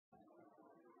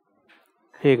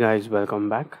Hey guys, welcome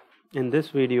back. In this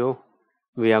video,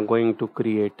 we are going to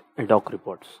create ad hoc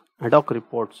reports. Ad hoc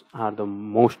reports are the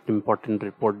most important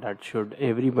report that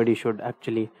everybody should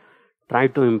actually try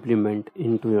to implement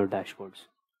into your dashboards.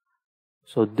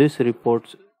 So these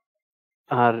reports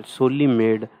are solely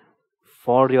made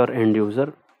for your end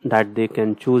user that they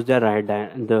can choose the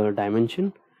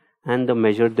dimension and the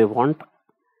measure they want,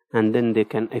 and then they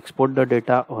can export the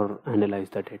data or analyze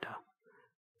the data.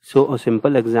 So a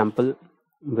simple example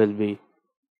will be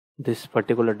this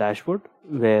particular dashboard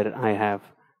where I have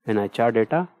an HR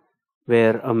data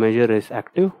where a measure is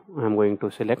active. I'm going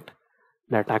to select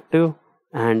that active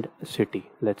and city.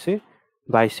 Let's say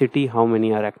by city how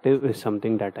many are active is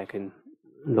something that I can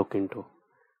look into.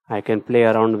 I can play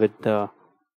around with the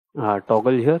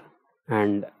toggle here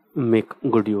and make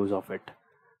good use of it.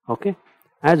 Okay,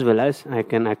 as well as I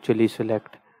can actually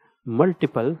select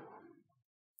multiple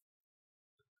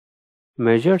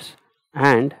measures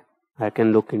and I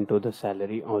can look into the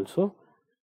salary also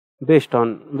based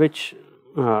on which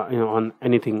on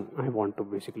anything I want to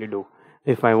basically do.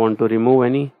 If I want to remove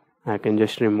any, I can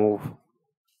just remove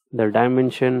the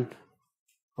dimension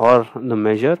or the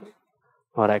measure,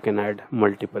 or I can add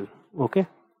multiple. Okay,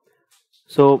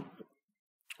 so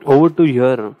over to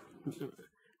here,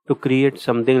 to create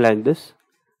something like this,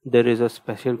 there is a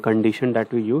special condition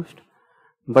that we used.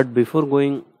 But before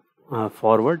going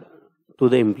forward to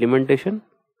the implementation,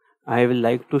 I will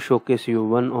like to showcase you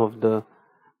one of the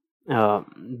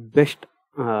best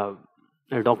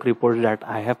ad hoc reports that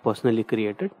I have personally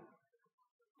created.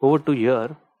 Over to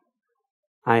here,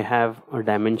 I have a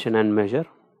dimension and measure.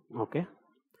 Okay,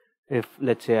 if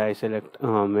let's say I select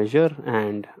a measure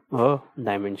and a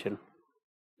dimension,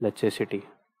 let's say city.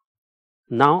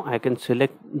 Now I can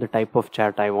select the type of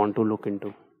chart I want to look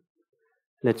into.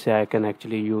 Let's say I can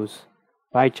actually use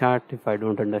pie chart. If I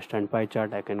don't understand pie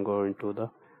chart, I can go into the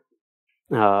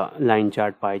line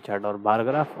chart, pie chart, or bar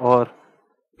graph, or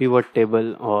pivot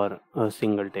table, or a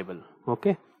single table.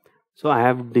 Okay, so I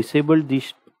have disabled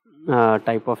these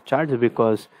type of charts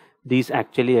because these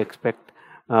actually expect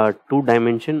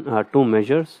two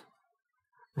measures,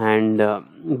 and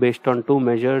based on two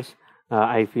measures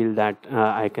I feel that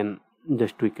I can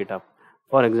just tweak it up.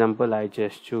 For example, I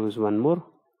just choose one more.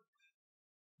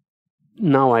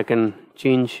 Now I can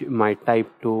change my type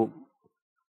to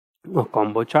a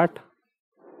combo chart,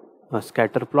 a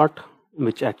scatter plot,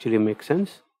 which actually makes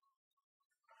sense,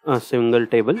 a single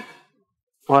table,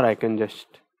 or I can just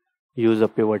use a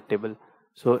pivot table.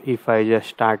 So if I just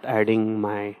start adding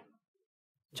my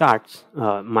charts,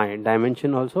 my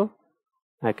dimension also,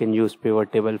 I can use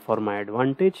pivot table for my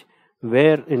advantage,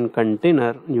 where in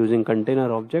container, using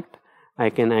container object, I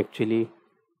can actually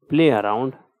play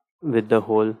around with the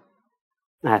whole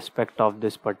aspect of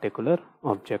this particular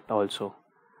object also.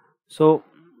 So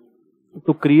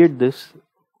to create this,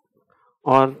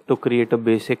 or to create a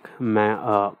basic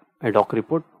ad hoc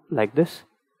report like this,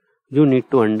 you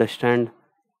need to understand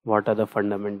what are the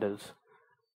fundamentals.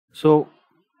 So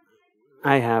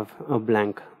I have a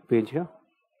blank page here.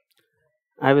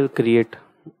 I will create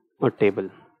a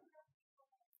table.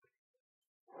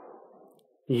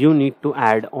 You need to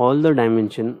add all the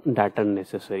dimension that are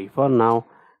necessary. For now,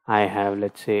 I have,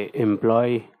 let's say,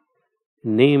 employee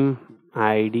name,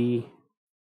 ID,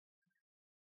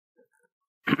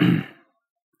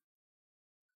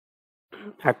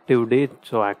 active date.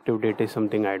 So active date is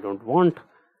something I don't want.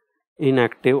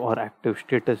 Inactive or active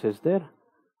status is there.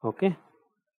 Okay,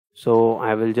 so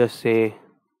I will just say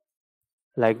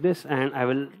like this, and I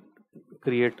will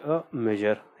create a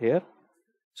measure here.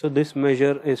 So this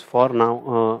measure is for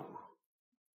now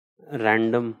a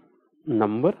random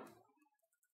number.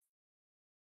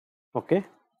 Okay,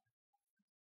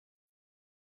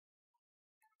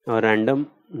 a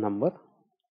random number.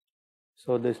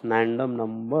 So this random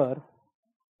number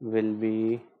will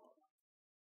be,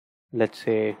 let's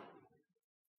say,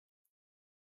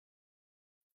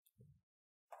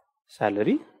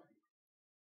 salary,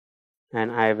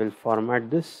 and I will format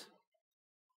this,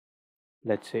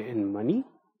 let's say, in money,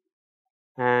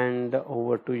 and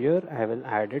over to here I will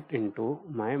add it into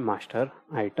my master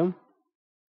item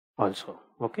also.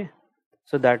 Okay,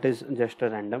 so that is just a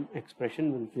random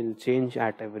expression which will change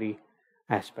at every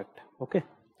aspect. Okay,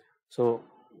 so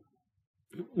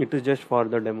it is just for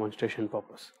the demonstration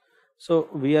purpose. So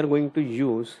we are going to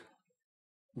use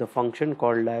the function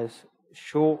called as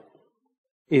show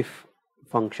if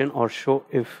function, or show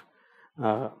if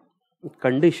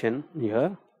condition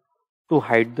here, to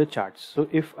hide the charts. So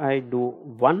if I do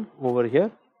 1 over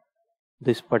here,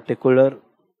 this particular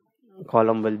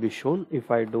column will be shown.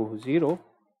 If I do 0,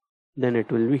 then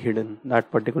it will be hidden. That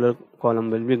particular column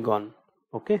will be gone.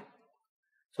 Okay,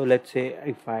 so let's say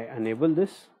if I enable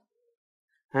this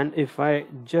and if I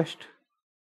just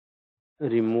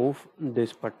remove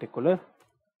this particular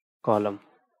column,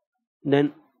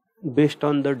 then based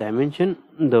on the dimension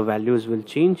the values will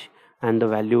change and the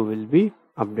value will be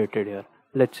updated here.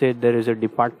 Let's say there is a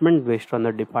department, based on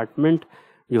the department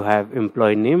you have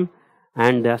employee name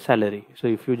and their salary. So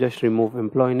if you just remove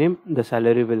employee name, the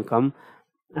salary will come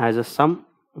as a sum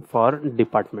for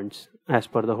departments as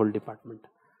per the whole department.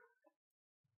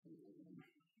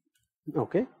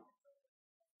 Okay,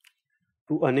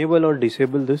 to enable or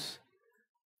disable this,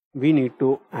 we need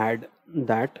to add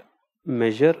that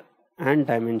measure and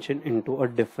dimension into a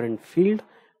different field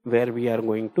where we are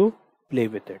going to play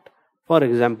with it. For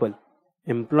example,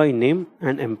 employee name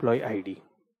and employee ID.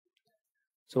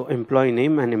 So employee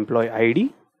name and employee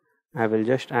ID, I will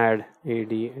just add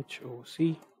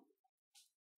ADHOC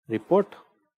report.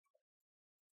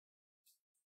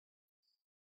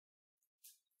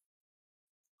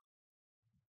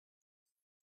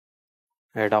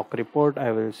 Ad hoc report,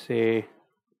 I will say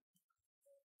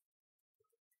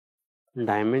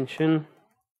dimension,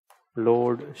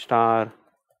 load star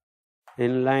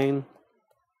inline.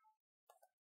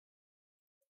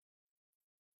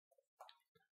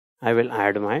 I will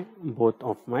add my both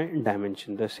of my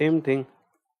dimension. The same thing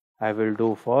I will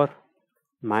do for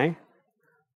my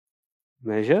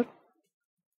measure,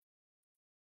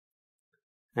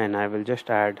 and I will just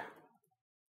add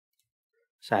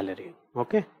salary.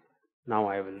 Okay, now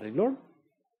I will reload.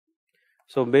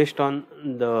 So based on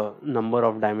the number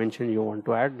of dimension you want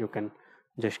to add, you can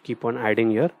just keep on adding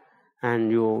here,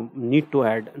 and you need to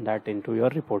add that into your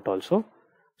report also.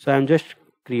 So I'm just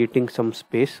creating some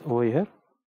space over here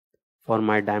for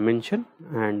my dimension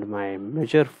and my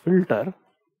measure filter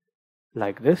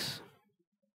like this.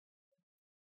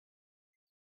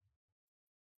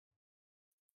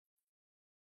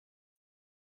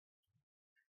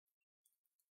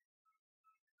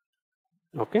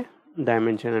 Okay,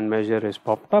 dimension and measure is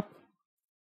popped up.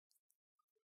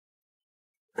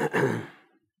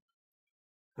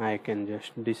 I can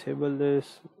just disable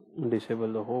this,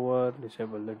 disable the hover,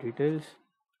 disable the details.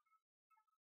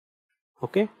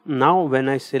 Okay, now when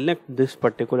I select this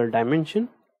particular dimension,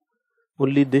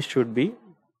 only this should be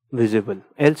visible,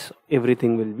 else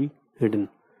everything will be hidden.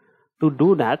 To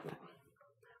do that,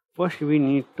 first we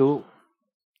need to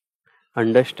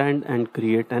understand and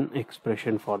create an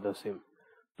expression for the same.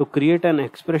 To create an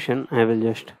expression, I will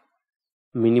just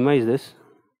minimize this.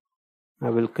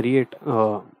 I will create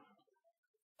a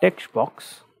text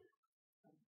box.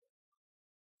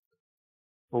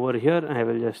 Over here I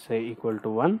will just say equal to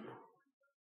 1,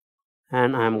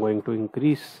 and I am going to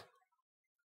increase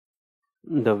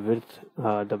the width,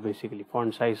 the basically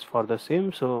font size for the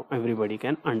same, so everybody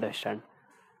can understand.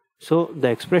 So the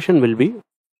expression will be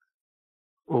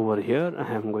over here.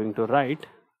 I am going to write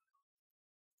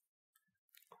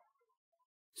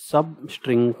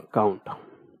substring count.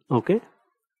 Okay,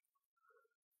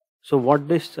 so what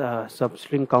this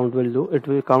substring count will do, it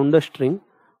will count the string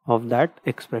of that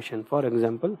expression. For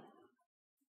example,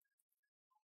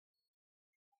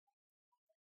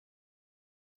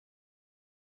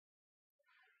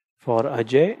 for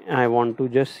Ajay, I want to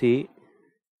just see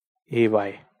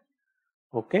AY.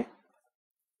 Okay,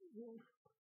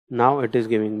 now it is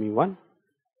giving me 1,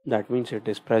 that means it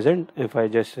is present. If I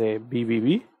just say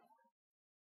BBB,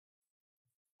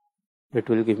 it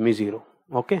will give me 0.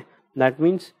 Okay, that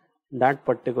means that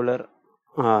particular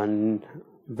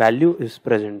value is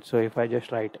present. So if I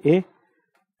just write A,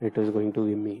 it is going to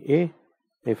give me A.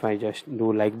 If I just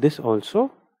do like this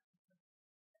also,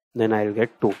 then I will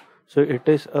get 2. So it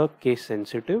is a case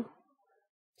sensitive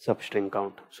substring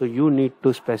count. So you need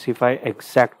to specify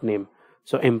exact name.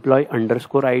 So employee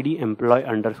underscore ID, employee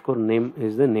underscore name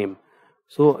is the name.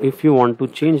 So if you want to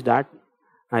change that,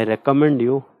 I recommend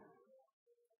you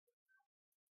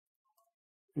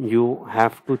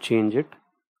have to change it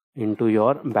into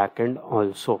your backend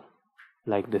also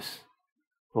like this.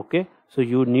 Okay, so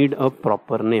you need a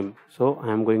proper name. So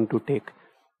I am going to take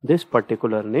this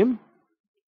particular name,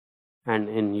 and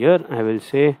in here I will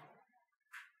say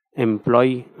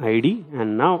employee ID,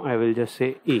 and now I will just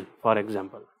say E, for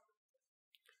example.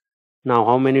 Now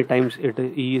how many times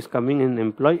E is coming in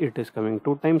employee? It is coming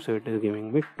 2 times, so it is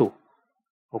giving me 2.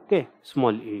 Okay,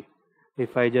 small e.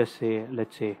 If I just say,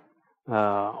 let's say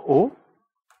O,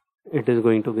 it is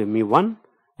going to give me 1.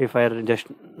 If I just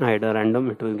add a random,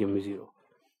 it will give me 0.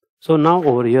 So now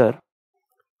over here,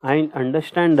 I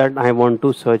understand that I want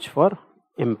to search for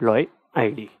employee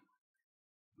ID.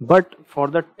 But for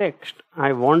the text,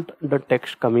 I want the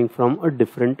text coming from a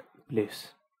different place.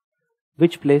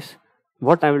 Which place?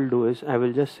 what I will do is I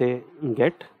will just say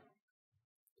get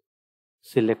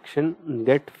selection,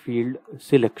 get field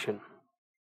selection,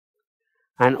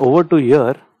 and over to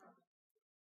here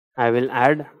I will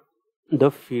add the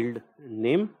field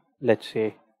name, let's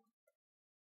say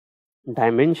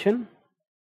dimension,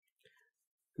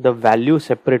 the value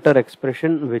separator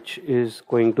expression, which is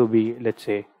going to be, let's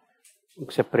say,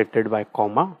 separated by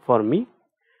comma for me,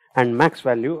 and max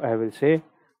value I will say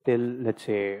till, let's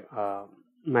say,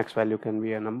 max value can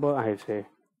be a number, I say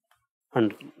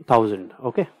 100,000.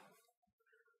 Okay,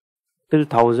 till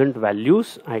 1000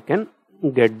 values I can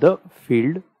get the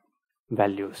field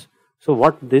values. So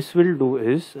what this will do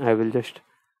is I will just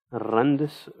run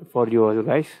this for you all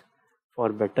guys for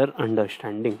better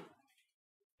understanding.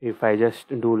 If I just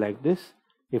do like this,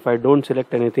 if I don't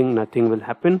select anything, nothing will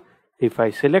happen. If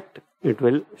I select, it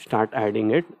will start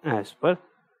adding it as per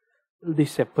the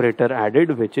separator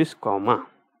added, which is comma.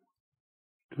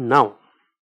 Now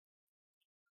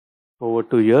over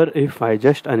to here, if I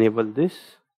just enable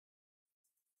this,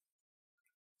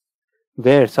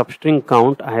 where substring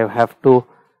count, I have to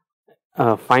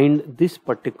find this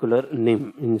particular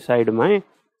name inside my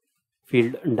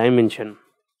field dimension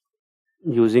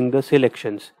using the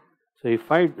selections. So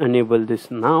if I enable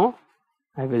this now,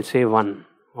 I will say 1.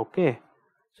 Okay,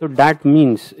 so that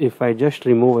means if I just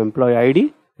remove employee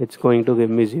ID, it's going to give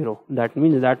me 0. That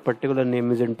means that particular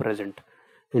name isn't present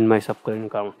in my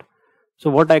subcurrent count. So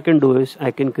what I can do is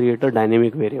I can create a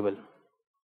dynamic variable.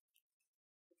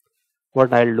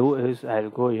 What I'll do is I'll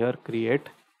go here, create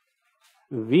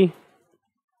v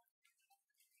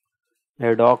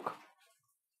hoc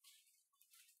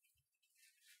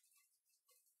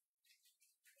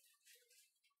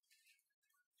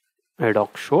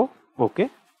show. Okay,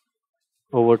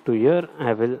 over to here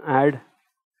I will add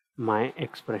my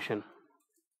expression.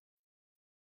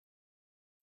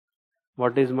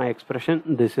 What is my expression?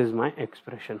 This is my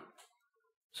expression.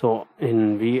 So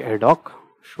in v hoc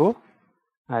show,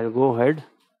 I'll go ahead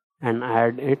and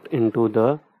add it into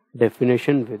the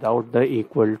definition without the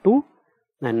equal to,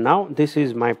 and now this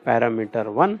is my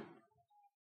parameter 1.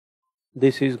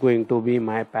 This is going to be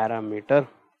my parameter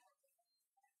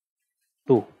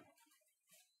 2.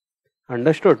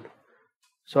 Understood?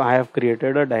 So I have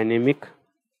created a dynamic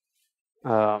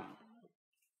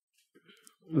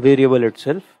variable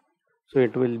itself, so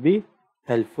it will be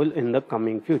helpful in the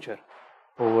coming future.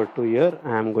 Over to here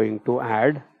I am going to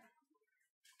add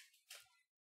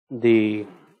the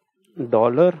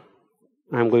dollar.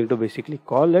 I am going to basically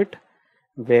call it,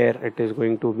 where it is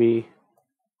going to be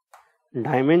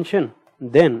dimension,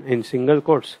 then in single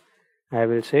quotes I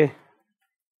will say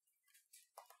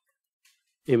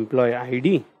employee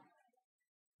ID.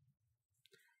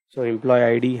 So employee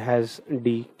ID has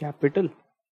D capital.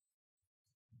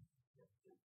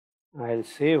 I'll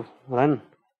save, run.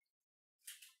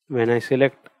 When I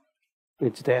select,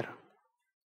 it's there.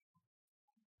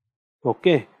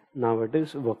 Okay, now it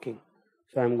is working.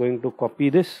 So I'm going to copy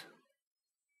this.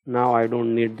 Now I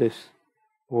don't need this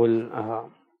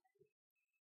whole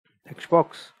text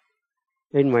box.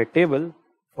 In my table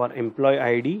for employee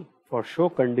ID, for show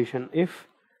condition if,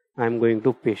 I'm going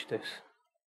to paste this.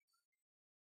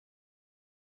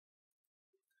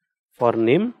 For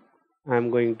name, I'm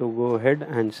going to go ahead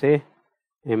and say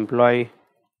employee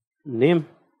name.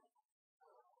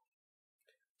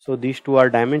 So these two are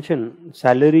dimension.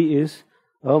 Salary is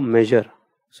a measure,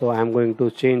 so I'm going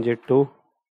to change it to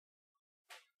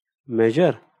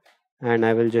measure, and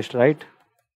I will just write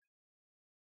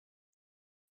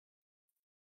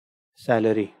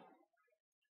salary.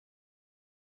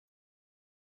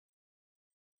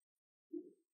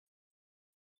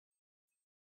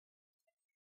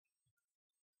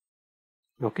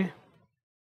 Okay,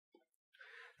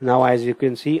 now as you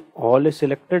can see, all is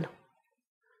selected,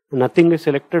 nothing is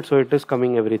selected, so it is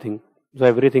coming everything. So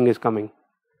everything is coming.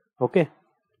 Okay,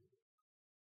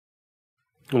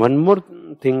 one more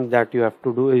thing that you have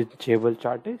to do is table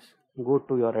chart is go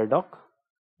to your ad hoc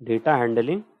data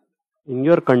handling. In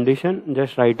your condition,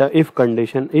 just write a if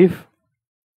condition. If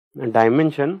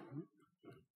dimension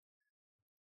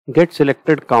get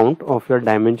selected count of your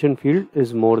dimension field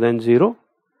is more than 0,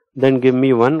 then give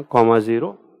me 1,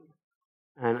 0,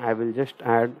 and I will just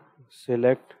add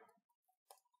select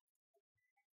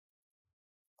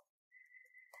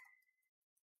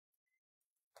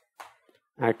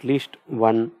at least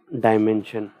one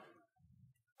dimension.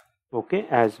 Okay,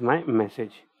 as my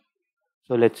message.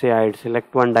 So let's say I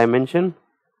select one dimension,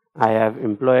 I have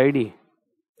employee ID.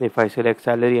 If I select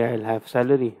salary, I will have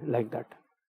salary, like that.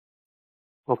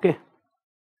 Okay.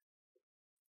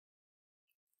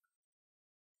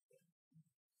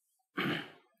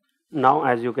 Now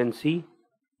as you can see,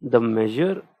 the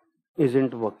measure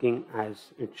isn't working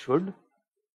as it should.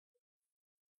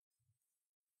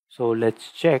 So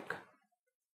let's check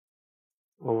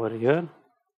over here.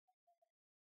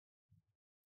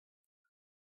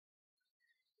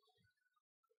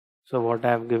 So what I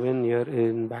have given here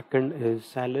in backend is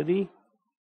salary,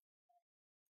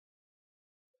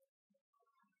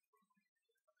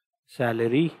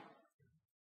 salary,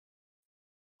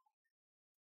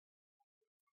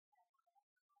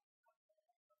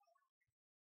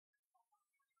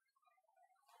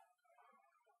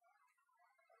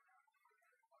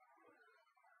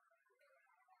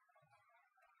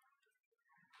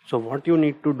 so what you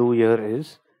need to do here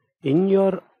is, in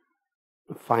your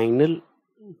final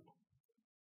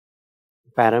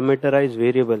parameterized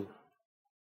variable,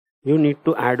 you need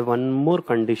to add one more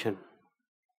condition,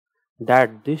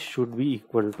 that this should be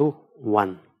equal to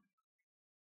 1.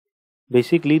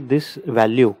 Basically this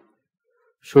value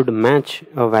should match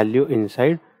a value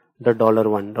inside the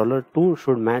 $1. $2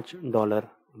 should match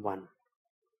 $1.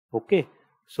 Okay,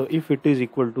 so if it is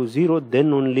equal to 0,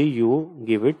 then only you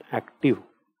give it active.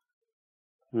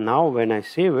 Now when I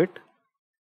save it,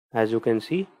 as you can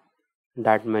see,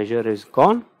 that measure is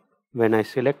gone. When I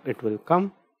select, it will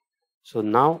come. So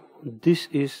now this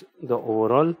is the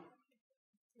overall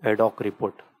ad hoc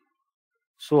report.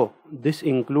 So this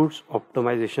includes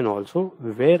optimization also,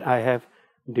 where I have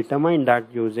determined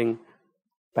that using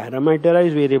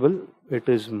parameterized variable, it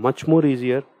is much more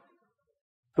easier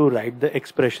to write the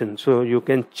expression. So you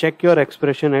can check your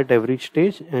expression at every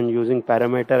stage, and using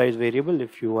parameterized variable,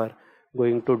 if you are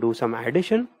going to do some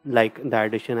addition, like the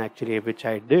addition actually which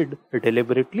I did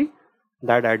deliberately,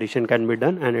 that addition can be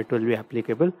done and it will be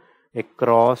applicable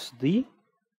across the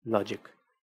logic.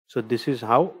 So this is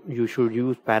how you should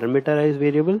use parameterized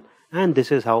variable, and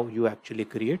this is how you actually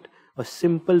create a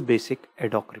simple basic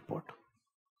ad hoc report.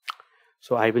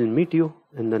 So I will meet you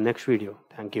in the next video.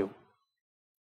 Thank you.